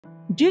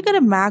Do you get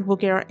a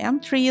MacBook Air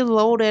M3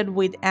 loaded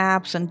with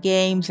apps and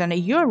games and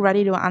you're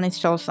ready to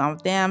uninstall some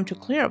of them to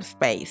clear up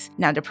space?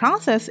 Now the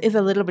process is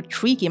a little bit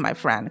tricky, my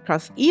friend,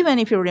 because even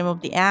if you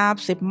remove the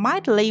apps, it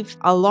might leave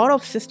a lot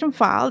of system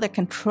files that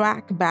can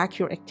track back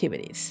your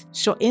activities.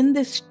 So in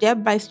this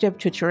step-by-step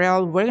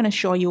tutorial, we're going to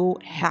show you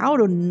how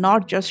to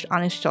not just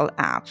uninstall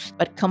apps,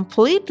 but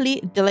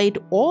completely delete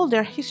all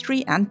their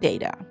history and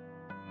data.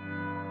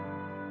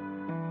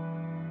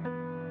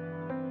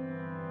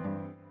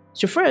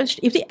 So first,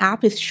 if the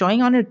app is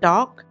showing on your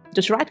dock,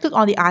 just right-click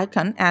on the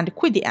icon and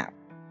quit the app.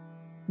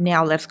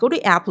 Now let's go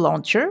to App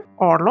Launcher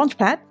or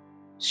Launchpad,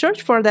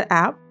 search for the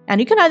app,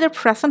 and you can either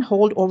press and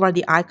hold over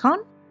the icon.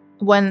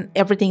 When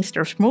everything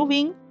starts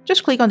moving,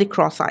 just click on the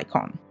cross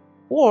icon,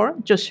 or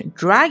just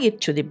drag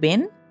it to the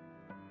bin,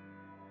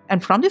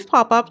 and from this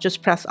pop-up,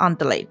 just press on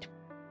Delete.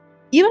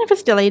 Even if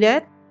it's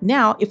deleted,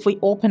 now if we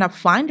open up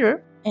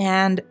Finder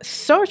and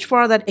search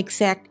for that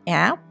exact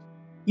app,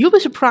 you'll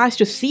be surprised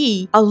to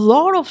see a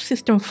lot of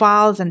system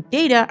files and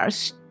data are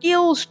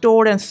still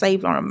stored and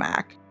saved on a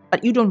Mac,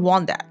 but you don't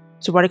want that.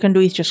 So what you can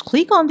do is just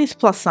click on this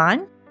plus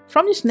sign.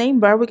 From this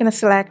name bar, we're going to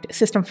select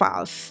system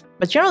files,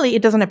 but generally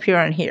it doesn't appear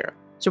in here.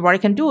 So what you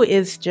can do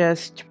is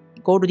just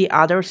go to the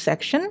other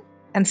section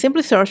and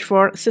simply search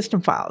for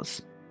system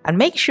files and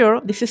make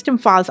sure the system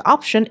files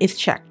option is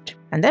checked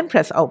and then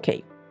press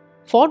OK.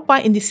 Followed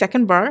by in the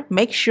second bar,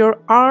 make sure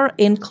Are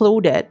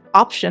Included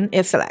option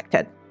is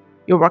selected.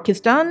 Your work is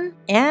done,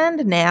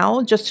 and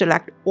now just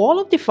select all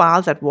of the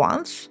files at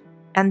once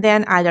and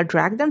then either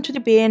drag them to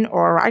the bin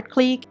or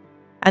right-click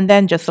and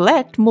then just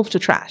select Move to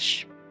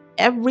Trash.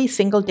 Every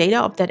single data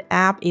of that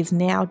app is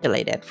now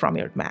deleted from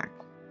your Mac.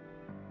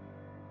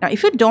 Now,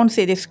 if you don't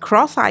see this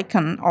cross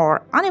icon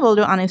or unable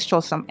to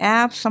uninstall some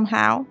apps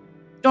somehow,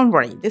 don't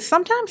worry. This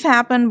sometimes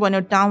happens when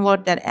you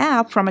download that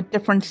app from a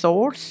different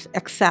source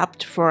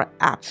except for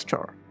App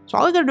Store. So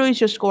all you gotta do is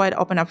just go ahead,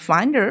 open up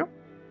Finder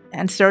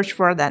and search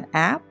for that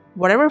app.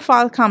 Whatever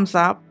file comes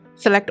up,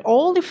 select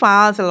all the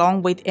files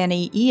along with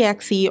any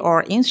exe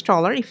or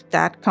installer if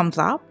that comes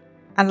up,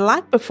 and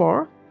like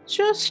before,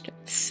 just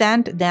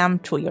send them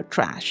to your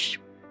trash.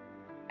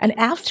 And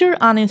after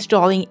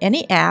uninstalling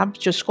any app,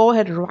 just go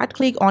ahead and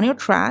right-click on your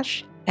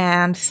trash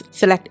and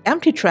select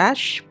Empty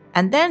Trash,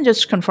 and then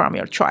just confirm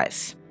your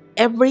choice.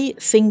 Every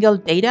single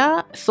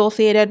data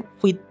associated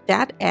with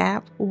that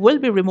app will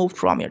be removed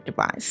from your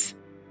device.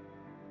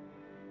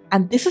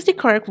 And this is the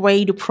correct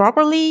way to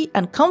properly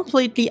and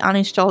completely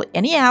uninstall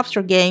any apps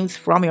or games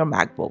from your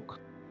MacBook.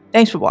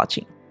 Thanks for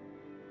watching.